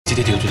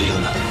tehdit ediyordu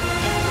Dilan'ı.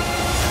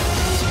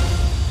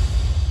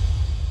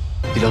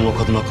 Dilan o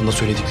kadın hakkında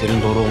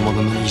söylediklerinin doğru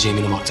olmadığından iyice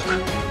eminim artık.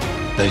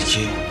 Belki...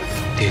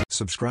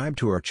 Subscribe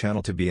to our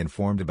channel to be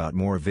informed about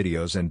more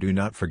videos and do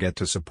not forget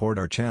to support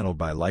our channel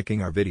by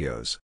liking our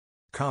videos.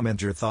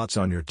 Comment your thoughts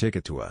on your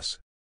ticket to us.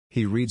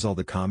 He reads all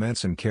the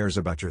comments and cares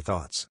about your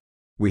thoughts.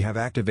 We have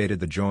activated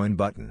the join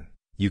button.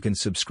 You can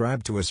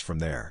subscribe to us from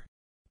there.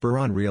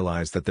 Baran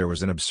realized that there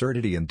was an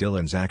absurdity in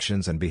Dilan's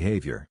actions and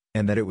behavior,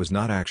 and that it was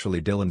not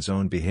actually Dilan's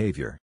own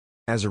behavior.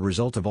 As a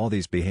result of all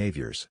these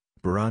behaviors,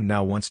 Baran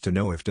now wants to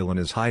know if Dilan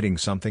is hiding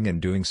something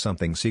and doing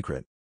something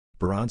secret.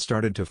 Baran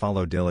started to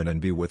follow Dilan and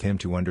be with him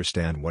to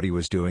understand what he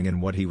was doing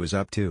and what he was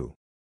up to.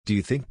 Do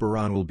you think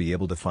Baran will be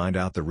able to find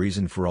out the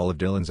reason for all of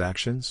Dilan's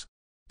actions?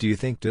 Do you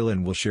think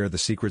Dilan will share the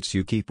secrets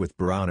you keep with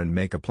Baran and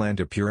make a plan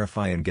to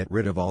purify and get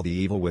rid of all the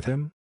evil with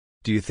him?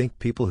 Do you think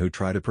people who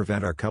try to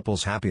prevent our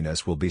couple's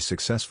happiness will be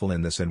successful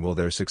in this, and will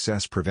their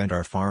success prevent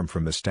our farm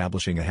from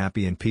establishing a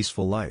happy and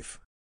peaceful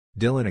life?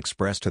 Dilan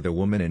expressed to the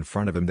woman in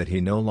front of him that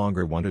he no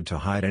longer wanted to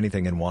hide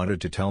anything and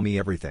wanted to tell me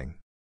everything.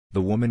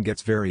 The woman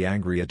gets very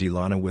angry at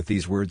Dilan with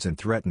these words and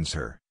threatens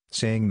her,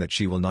 saying that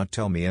she will not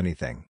tell me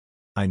anything.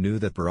 I knew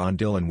that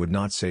Dilan would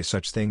not say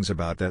such things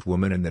about that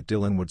woman, and that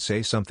Dilan would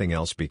say something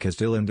else because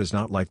Dilan does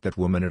not like that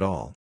woman at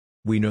all.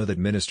 We know that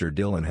Minister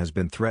Dilan has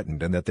been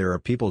threatened and that there are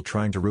people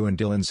trying to ruin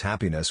Dilan's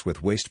happiness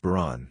with waste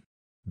Baran.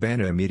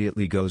 Bana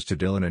immediately goes to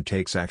Dilan and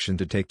takes action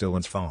to take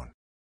Dilan's phone.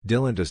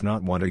 Dilan does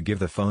not want to give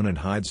the phone and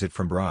hides it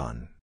from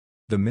Baran.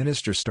 The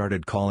minister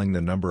started calling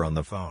the number on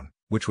the phone,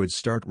 which would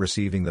start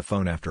receiving the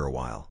phone after a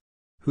while.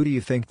 Who do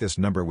you think this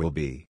number will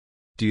be?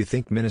 Do you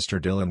think Minister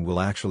Dilan will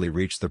actually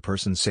reach the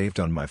person saved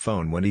on my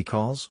phone when he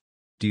calls?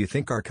 Do you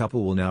think our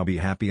couple will now be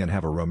happy and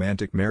have a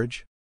romantic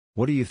marriage?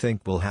 What do you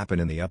think will happen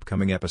in the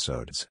upcoming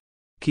episodes?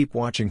 Keep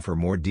watching for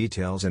more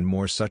details and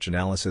more such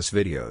analysis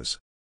videos.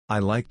 I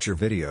liked your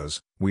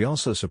videos. We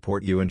also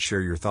support you and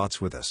share your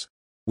thoughts with us.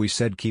 We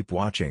said keep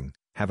watching.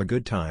 Have a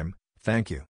good time. Thank you.